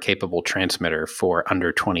LoRa-capable transmitter for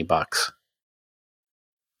under $20.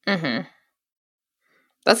 Mm-hmm.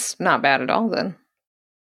 That's not bad at all, then.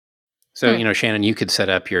 So, Shannon, you could set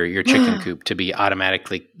up your chicken coop to be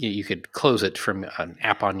automatically, you could close it from an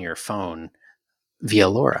app on your phone via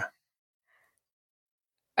LoRa.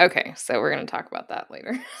 Okay, so we're going to talk about that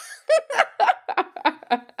later.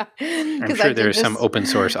 I'm sure there's some open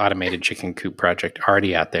source automated chicken coop project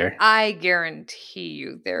already out there. I guarantee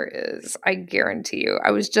you there is. I guarantee you.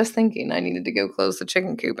 I was just thinking I needed to go close the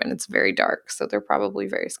chicken coop and it's very dark, so they're probably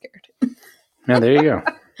very scared. Now, there you go.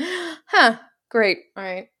 Huh. Great. All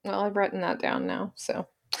right. Well, I've written that down now, so.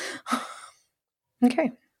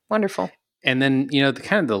 Okay. Wonderful. And then,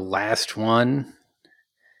 the last one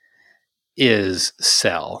is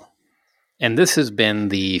cell. And this has been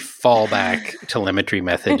the fallback telemetry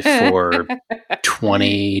method for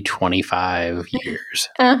 20, 25 years.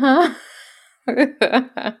 Uh-huh.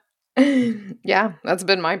 Yeah, that's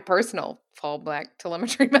been my personal fallback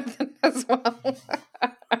telemetry method as well.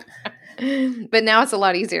 But now it's a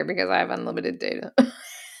lot easier because I have unlimited data.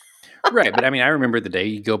 Right. But I mean, I remember the day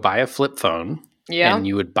you go buy a flip phone. Yeah. And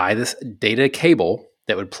you would buy this data cable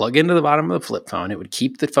that would plug into the bottom of the flip phone. It would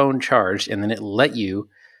keep the phone charged, and then it let you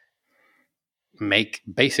make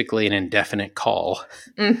basically an indefinite call,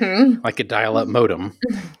 like a dial-up modem,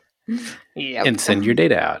 and send your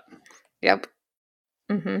data out. Yep.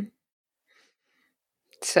 Mm-hmm.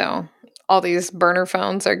 So all these burner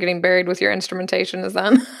phones are getting buried with your instrumentation, is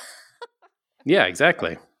that? Yeah,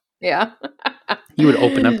 exactly. Yeah. You would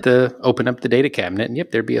open up the data cabinet, and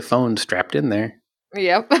there'd be a phone strapped in there.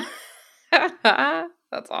 Yep.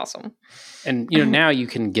 That's awesome. And now you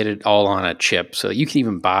can get it all on a chip, so you can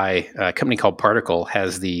even buy a company called Particle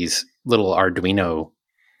has these little Arduino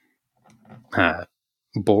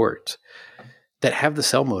boards that have the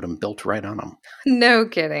cell modem built right on them. No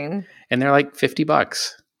kidding. And they're like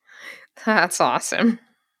 $50. That's awesome.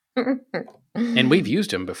 And we've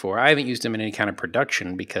used them before. I haven't used them in any kind of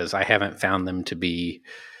production because I haven't found them to be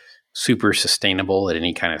super sustainable at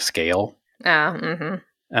any kind of scale.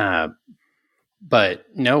 But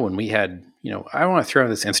no, when we had, I want to throw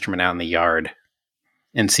this instrument out in the yard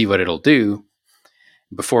and see what it'll do.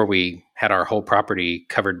 Before we had our whole property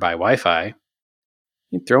covered by Wi-Fi,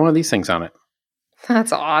 you throw one of these things on it.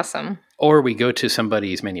 That's awesome. Or we go to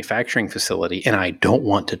somebody's manufacturing facility and I don't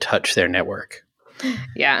want to touch their network.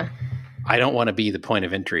 Yeah. I don't want to be the point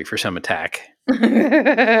of entry for some attack.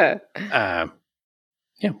 We'll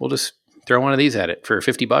just throw one of these at it for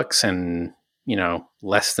 $50 and,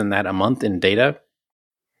 less than that a month in data.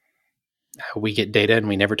 We get data and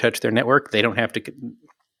we never touch their network. They don't have to.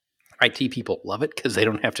 IT people love it because they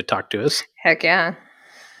don't have to talk to us. Heck yeah.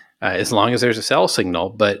 As long as there's a cell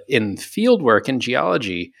signal. But in field work and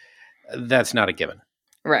geology, That's not a given.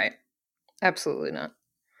 Right. Absolutely not.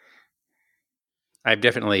 I've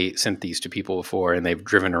definitely sent these to people before, and they've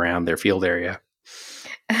driven around their field area.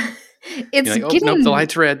 It's You're like, oh, getting nope, the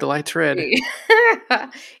light's red. The light's red.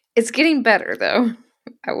 it's getting better, though,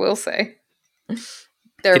 I will say.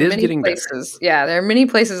 There are It is many getting better. places. Yeah, there are many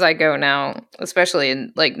places I go now, especially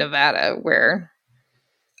in like Nevada, where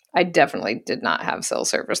I definitely did not have cell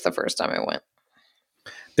service the first time I went.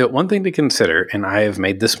 The one thing to consider, and I have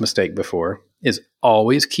made this mistake before, is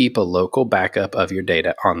always keep a local backup of your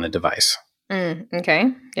data on the device.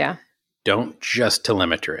 Okay. Yeah. Don't just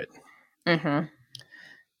telemeter it. Mm-hmm.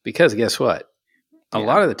 Because guess what? A Yeah.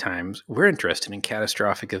 lot of the times we're interested in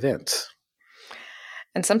catastrophic events.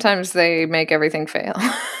 And sometimes they make everything fail.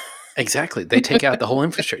 Exactly. They take out the whole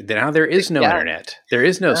infrastructure. Now there is no Yeah. internet. There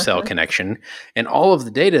is no cell connection. And all of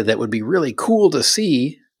the data that would be really cool to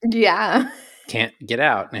see Yeah. can't get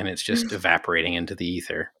out. And it's just evaporating into the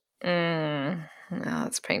ether. No,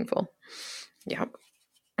 that's painful. Yep.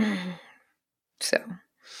 So,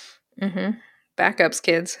 backups,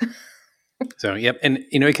 kids. So, yep. And,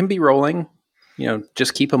 it can be rolling.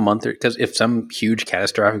 Just keep a month, because if some huge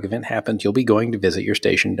catastrophic event happens, you'll be going to visit your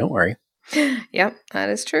station. Don't worry. Yep, that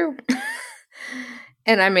is true.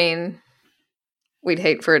 And I mean, we'd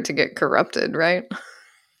hate for it to get corrupted, right?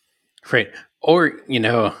 Right. Or,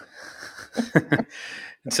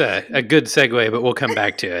 it's a good segue, but we'll come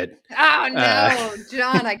back to it. Oh, no,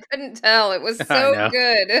 John, I couldn't tell. It was so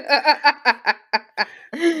good.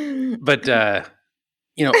 But,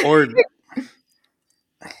 or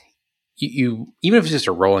you even if it's just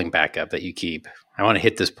a rolling backup that you keep, I want to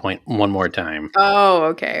hit this point one more time. Oh,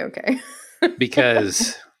 okay.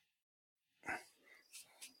 Because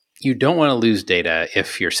you don't want to lose data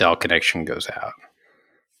if your cell connection goes out.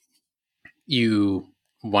 You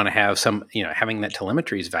want to have some, having that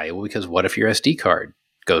telemetry is valuable, because what if your SD card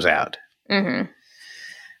goes out? Mm-hmm.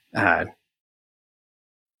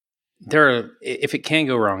 If it can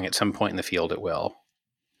go wrong at some point in the field, it will.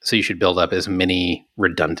 So you should build up as many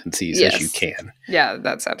redundancies as you can. Yeah,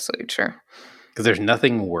 that's absolutely true. Because there's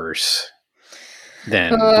nothing worse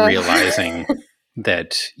than realizing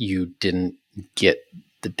that you didn't get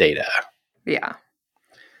the data. Yeah.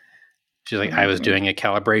 She's like, I was doing a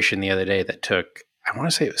calibration the other day that took, I want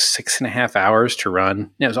to say it was 6.5 hours to run.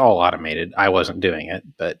 It was all automated. I wasn't doing it,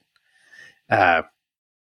 but, and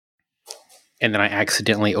then I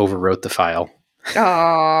accidentally overwrote the file.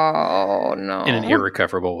 Oh, no. In an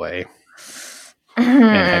irrecoverable way. And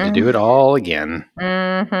I had to do it all again.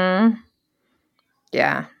 Mm-hmm.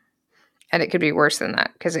 Yeah. And it could be worse than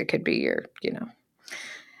that, because it could be your,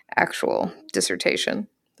 actual dissertation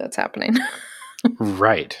that's happening.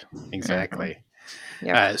 Right. Exactly. Mm-hmm.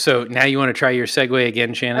 Yep. So now you want to try your segue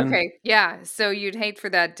again, Shannon? Okay. Yeah. So you'd hate for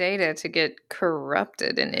that data to get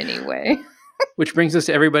corrupted in any way. Which brings us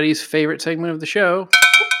to everybody's favorite segment of the show.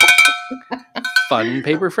 Fun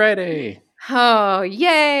Paper Friday. Oh,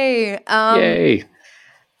 yay. Yay.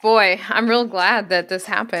 Boy, I'm real glad that this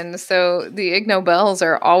happened. So the Ig Nobels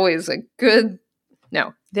are always they're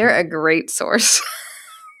a great source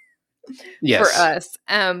for us.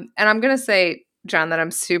 And I'm going to say, John, that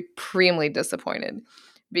I'm supremely disappointed,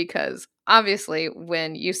 because obviously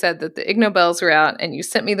when you said that the Ig Nobels were out and you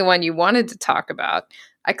sent me the one you wanted to talk about,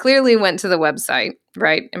 I clearly went to the website,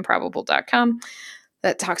 right, improbable.com,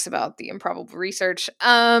 that talks about the improbable research.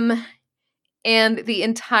 And the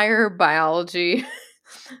entire biology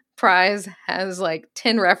prize has like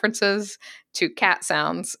 10 references to cat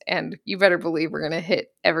sounds, and you better believe we're going to hit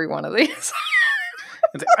every one of these.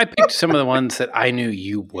 I picked some of the ones that I knew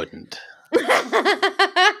you wouldn't.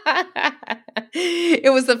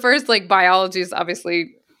 It was the first, like, biology is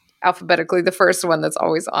obviously alphabetically the first one that's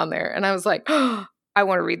always on there. And I was like, oh, I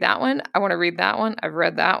want to read that one. I want to read that one. I've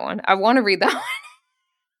read that one. I want to read that one.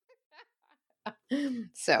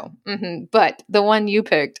 So, but the one you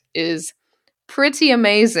picked is pretty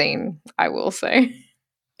amazing, I will say.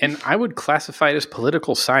 And I would classify it as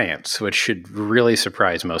political science, which should really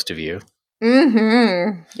surprise most of you.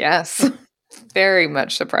 Yes. Very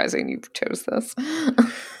much surprising you chose this.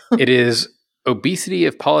 It is Obesity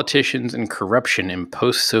of Politicians and Corruption in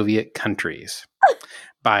Post-Soviet Countries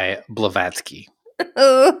by Blavatsky.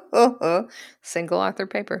 Single author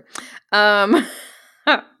paper.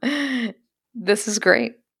 This is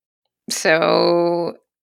great. So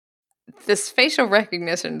this facial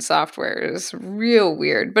recognition software is real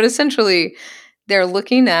weird, but essentially they're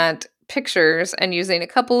looking at pictures and using a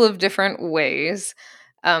couple of different ways,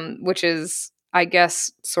 which is, I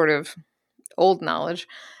guess, sort of old knowledge,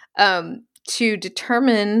 to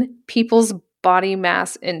determine people's body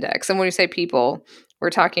mass index. And when we say people, we're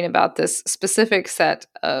talking about this specific set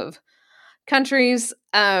of countries,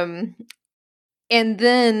 and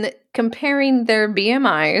then comparing their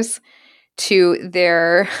BMIs to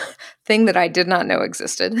their thing that I did not know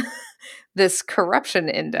existed, this corruption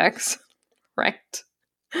index, right?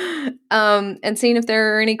 And seeing if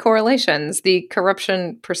there are any correlations, the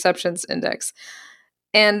corruption perceptions index.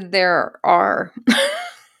 And there are.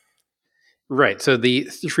 Right. So the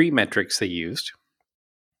three metrics they used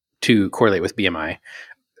to correlate with BMI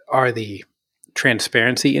are the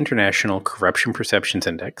Transparency International Corruption Perceptions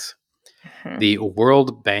Index, the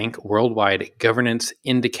World Bank Worldwide Governance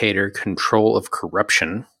Indicator Control of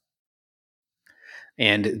Corruption,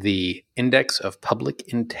 and the Index of Public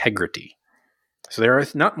Integrity. So there are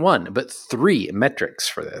not one, but three metrics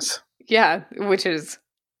for this. Yeah, which is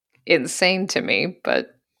insane to me,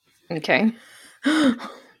 but okay.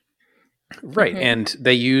 Right. And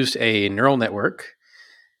they used a neural network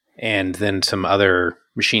and then some other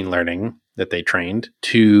machine learning that they trained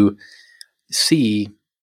to see,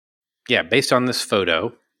 based on this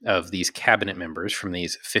photo of these cabinet members from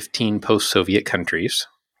these 15 post-Soviet countries,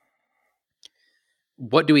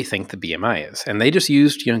 what do we think the BMI is? And they just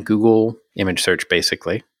used, Google image search,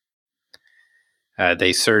 basically.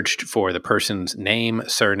 They searched for the person's name,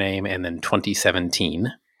 surname, and then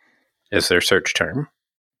 2017 as their search term,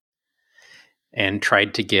 and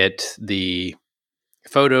tried to get the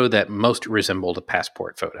photo that most resembled a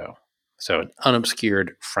passport photo. So an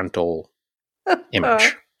unobscured frontal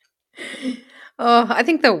image. Oh, I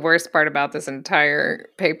think the worst part about this entire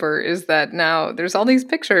paper is that now there's all these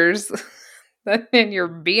pictures and your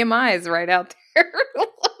BMI is right out there.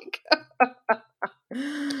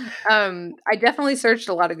 I definitely searched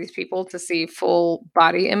a lot of these people to see full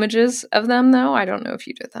body images of them, though. I don't know if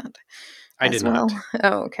you did that. I did not.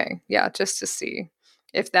 Oh, okay. Yeah, just to see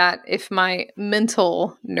if my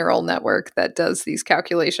mental neural network that does these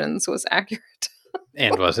calculations was accurate.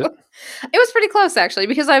 And was it? It was pretty close, actually,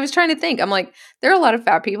 because I was trying to think. I'm like, there are a lot of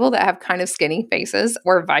fat people that have kind of skinny faces,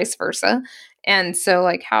 or vice versa. And so,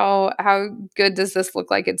 like, how good does this look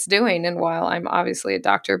like it's doing? And while I'm obviously a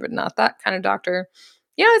doctor, but not that kind of doctor,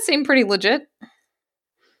 it seemed pretty legit.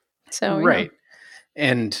 So right,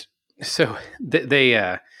 and so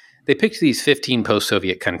they picked these 15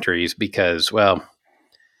 post-Soviet countries because, well,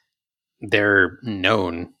 they're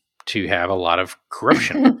known to have a lot of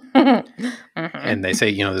corruption. And they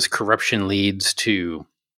say, this corruption leads to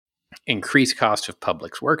increased cost of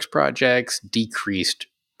public works projects, decreased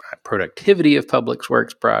productivity of public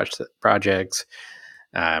works projects,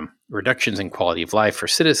 reductions in quality of life for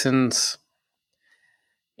citizens,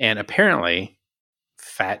 and apparently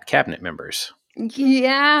fat cabinet members.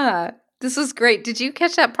 Yeah, this was great. Did you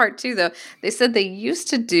catch that part too, though? They said they used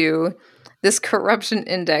to do this corruption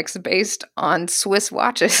index based on Swiss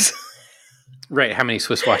watches. Right. How many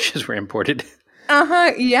Swiss watches were imported?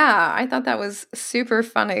 Yeah, I thought that was super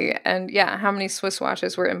funny. And yeah, how many Swiss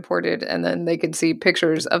watches were imported? And then they could see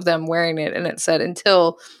pictures of them wearing it. And it said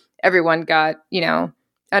until everyone got,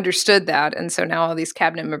 understood that. And so now all these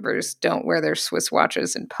cabinet members don't wear their Swiss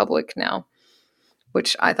watches in public now,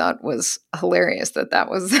 which I thought was hilarious that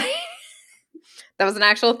was that was an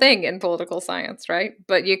actual thing in political science, right?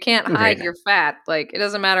 But you can't hide your fat. Like, it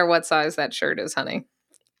doesn't matter what size that shirt is, honey.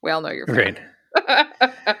 We all know you're fat.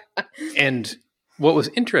 Right. And what was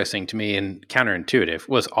interesting to me and counterintuitive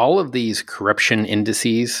was all of these corruption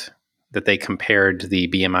indices that they compared the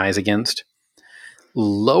BMIs against,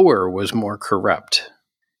 lower was more corrupt.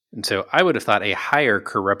 And so I would have thought a higher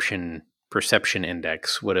corruption perception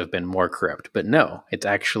index would have been more corrupt. But no, it's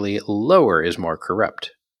actually lower is more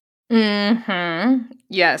corrupt.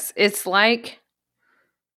 Yes, it's like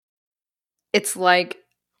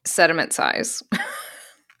sediment size.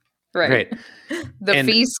 Right. The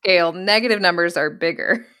fee scale, negative numbers are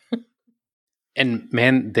bigger. And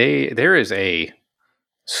man, there is a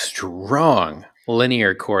strong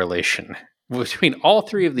linear correlation between all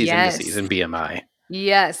three of these indices and BMI.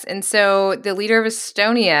 Yes. And so the leader of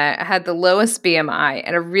Estonia had the lowest BMI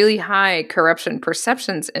and a really high corruption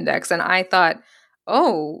perceptions index. And I thought,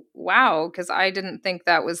 oh, wow, because I didn't think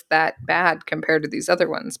that was that bad compared to these other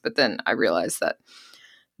ones. But then I realized that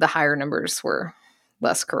the higher numbers were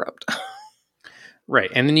less corrupt.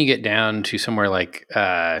 Right. And then you get down to somewhere like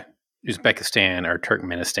Uzbekistan or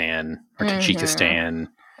Turkmenistan or Tajikistan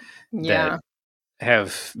that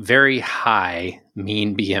have very high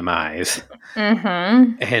mean BMIs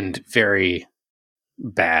and very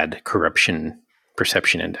bad corruption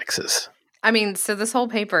perception indexes. I mean, so this whole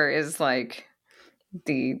paper is like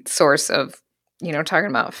the source of, talking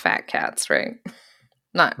about fat cats, right?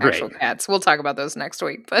 Not actual cats. We'll talk about those next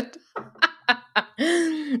week. But,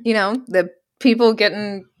 the people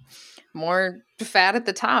getting more fat at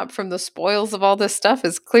the top from the spoils of all this stuff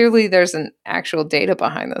is clearly there's an actual data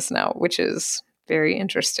behind this now, which is very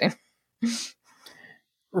interesting.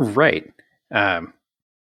 Right. I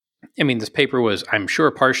mean, this paper was, I'm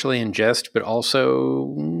sure, partially in jest, but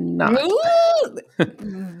also not.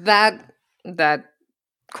 That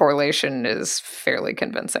correlation is fairly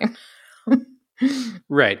convincing.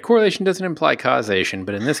 Right. Correlation doesn't imply causation,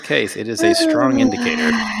 but in this case, it is a strong indicator.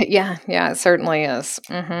 Yeah, it certainly is.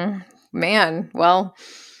 Mm-hmm. Man, well,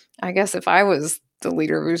 I guess if I was the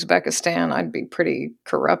leader of Uzbekistan, I'd be pretty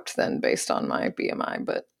corrupt then based on my BMI,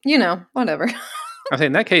 but, whatever. I think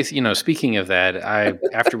in that case, speaking of that,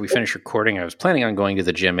 after we finish recording, I was planning on going to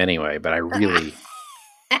the gym anyway, but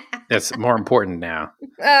that's more important now.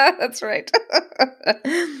 That's right.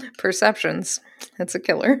 Perceptions. That's a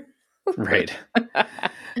killer. Right.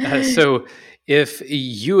 So if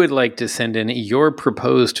you would like to send in your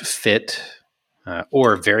proposed fit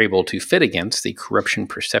or variable to fit against the Corruption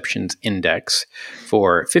Perceptions Index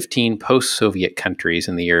for 15 post-Soviet countries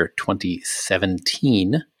in the year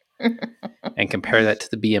 2017 and compare that to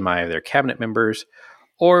the BMI of their cabinet members,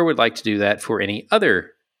 or would like to do that for any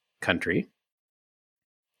other country,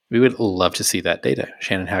 we would love to see that data.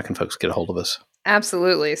 Shannon, how can folks get a hold of us?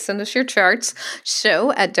 Absolutely. Send us your charts.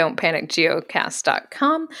 Show at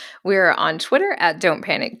don'tpanicgeocast.com. We're on Twitter at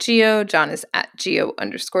don'tpanicgeo. John is at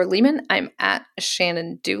geo_Lehman. I'm at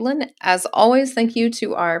Shannon Dulin. As always, thank you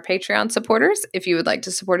to our Patreon supporters. If you would like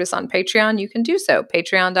to support us on Patreon, you can do so.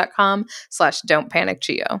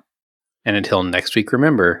 Patreon.com/don'tpanicgeo. And until next week,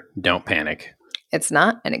 remember, don't panic. It's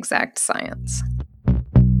not an exact science.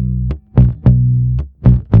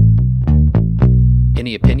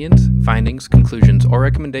 Any opinions, findings, conclusions, or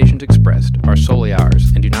recommendations expressed are solely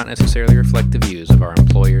ours and do not necessarily reflect the views of our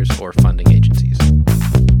employers or funding agencies.